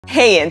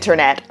Hey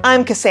Internet,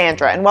 I'm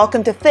Cassandra and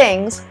welcome to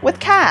Things with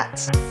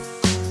Cats.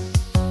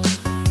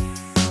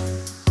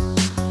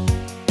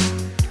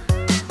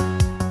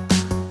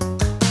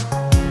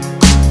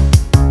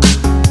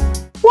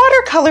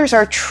 Watercolors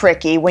are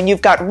tricky when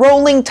you've got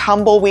rolling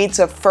tumbleweeds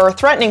of fur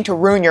threatening to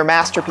ruin your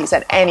masterpiece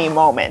at any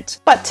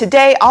moment. But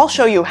today I'll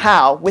show you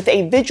how, with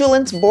a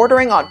vigilance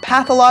bordering on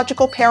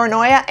pathological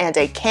paranoia and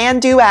a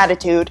can-do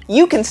attitude,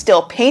 you can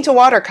still paint a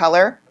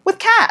watercolor with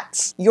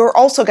cats. You're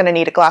also going to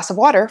need a glass of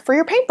water for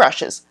your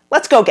paintbrushes.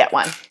 Let's go get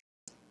one.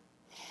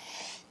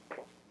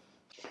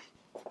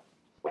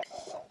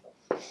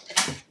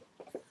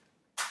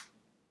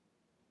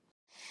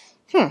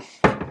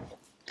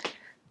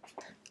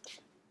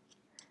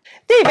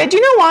 David, do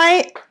you know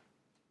why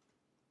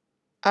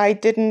I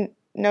didn't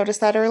notice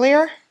that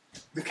earlier?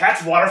 The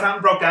cat's water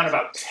fountain broke down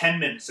about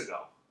 10 minutes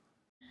ago.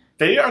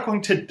 They are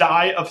going to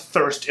die of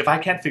thirst if I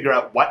can't figure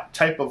out what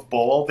type of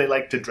bowl they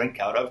like to drink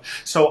out of.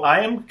 So I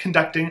am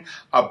conducting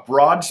a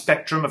broad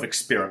spectrum of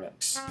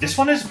experiments. This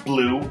one is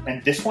blue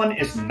and this one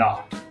is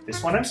not.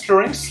 This one I'm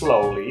stirring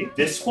slowly.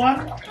 This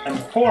one I'm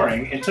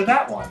pouring into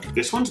that one.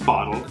 This one's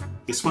bottled.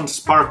 This one's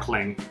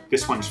sparkling.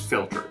 This one's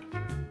filtered.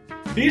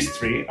 These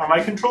three are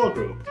my control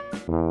group.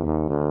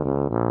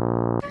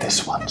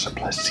 This one's a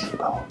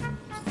placebo.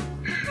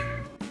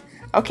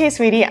 Okay,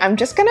 sweetie, I'm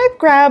just gonna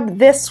grab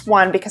this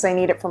one because I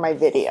need it for my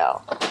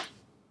video.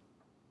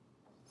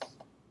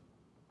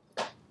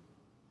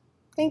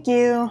 Thank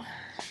you.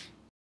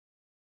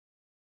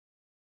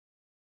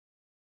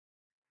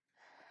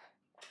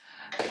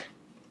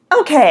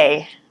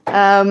 Okay,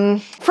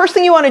 first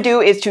thing you want to do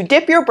is to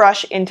dip your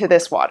brush into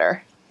this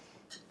water.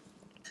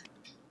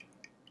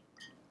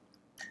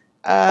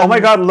 Oh my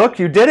god, look,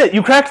 you did it!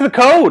 You cracked the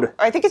code!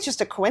 I think it's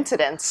just a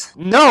coincidence.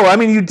 No, I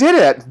mean, you did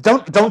it!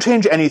 Don't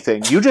change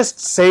anything. You just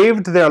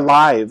saved their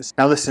lives.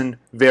 Now listen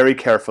very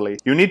carefully.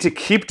 You need to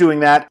keep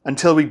doing that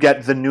until we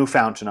get the new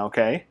fountain,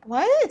 okay?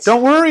 What?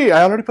 Don't worry,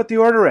 I already put the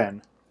order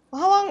in.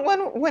 Well, how long,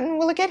 when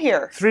will it get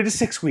here? 3 to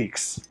 6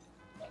 weeks.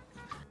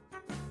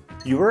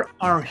 You're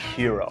our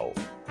hero.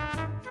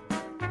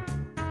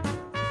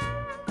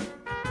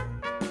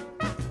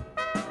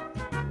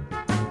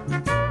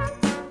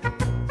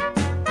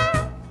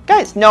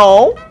 Guys,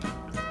 no.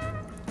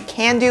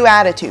 Can-do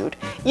attitude.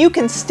 You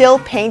can still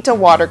paint a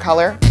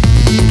watercolor.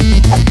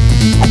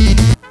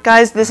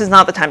 Guys, this is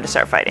not the time to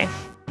start fighting.